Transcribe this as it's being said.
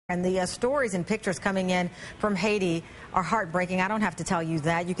And the stories and pictures coming in from Haiti are heartbreaking. I don't have to tell you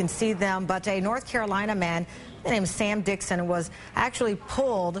that. You can see them. But a North Carolina man named Sam Dixon was actually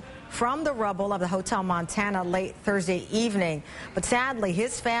pulled from the rubble of the Hotel Montana late Thursday evening. But sadly,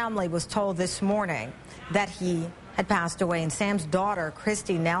 his family was told this morning that he had passed away. And Sam's daughter,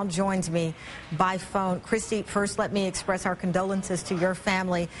 Christy, now joins me by phone. Christy, first let me express our condolences to your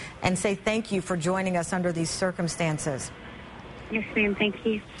family and say thank you for joining us under these circumstances. Yes, ma'am. Thank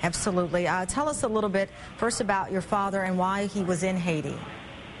you. Absolutely. Tell us a little bit first about your father and why he was in Haiti.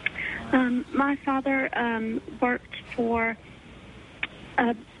 My father worked for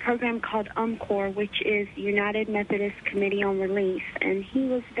a program called UMCOR, which is United Methodist Committee on Relief, and he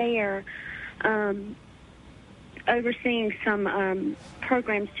was there overseeing some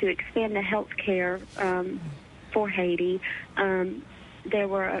programs to expand the health care for Haiti. There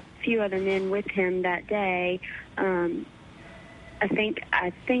were a few other men with him that day. I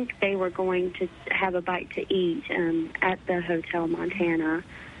think they were going to have a bite to eat at the Hotel Montana.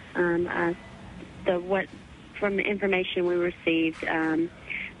 From the information we received,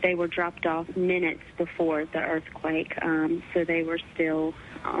 they were dropped off minutes before the earthquake, so they were still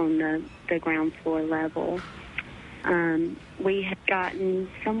on the ground floor level. We had gotten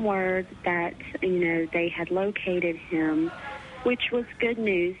some word that, they had located him, which was good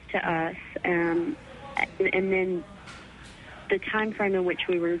news to us, and then the time frame in which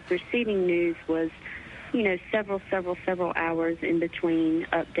we were receiving news was, several hours in between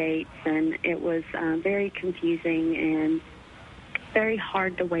updates, and it was very confusing and very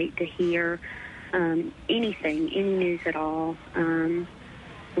hard to wait to hear any news at all.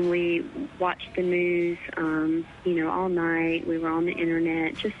 We watched the news, all night. We were on the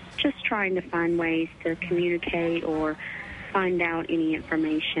internet, just trying to find ways to communicate or find out any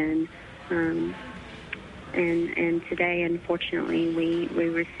information. And today, unfortunately, we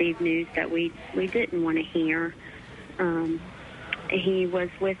received news that we didn't want to hear. He was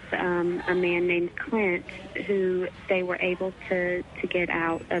with a man named Clint, who they were able to get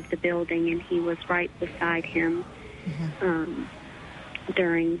out of the building, and he was right beside him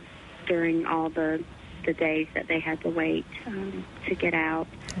during all the days that they had to wait to get out.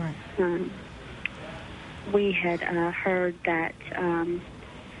 Right. We had heard that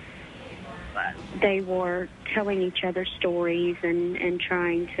they were telling each other stories and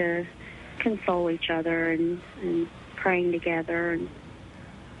trying to console each other and praying together. And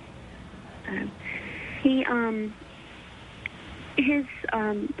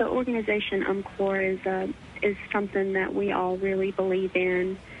the organization UMCOR is something that we all really believe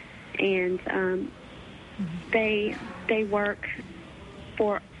in, and they work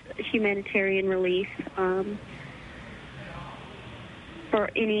for humanitarian relief. For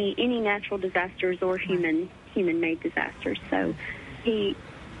any natural disasters or human-made disasters. So he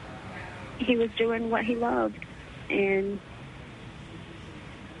was doing what he loved, and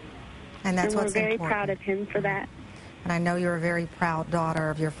that's we're what's very important. proud of him for that. And I know you're a very proud daughter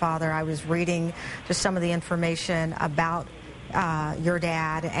of your father. I was reading just some of the information about your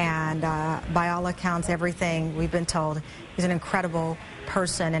dad, and by all accounts, everything we've been told, he's an incredible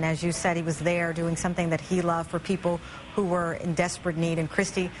person. And as you said, he was there doing something that he loved for people who were in desperate need. And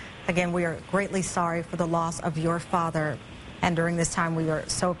Christy, again, we are greatly sorry for the loss of your father. And during this time, we are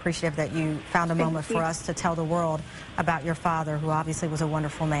so appreciative that you found a moment for us to tell the world about your father, who obviously was a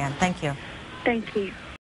wonderful man. Thank you. Thank you.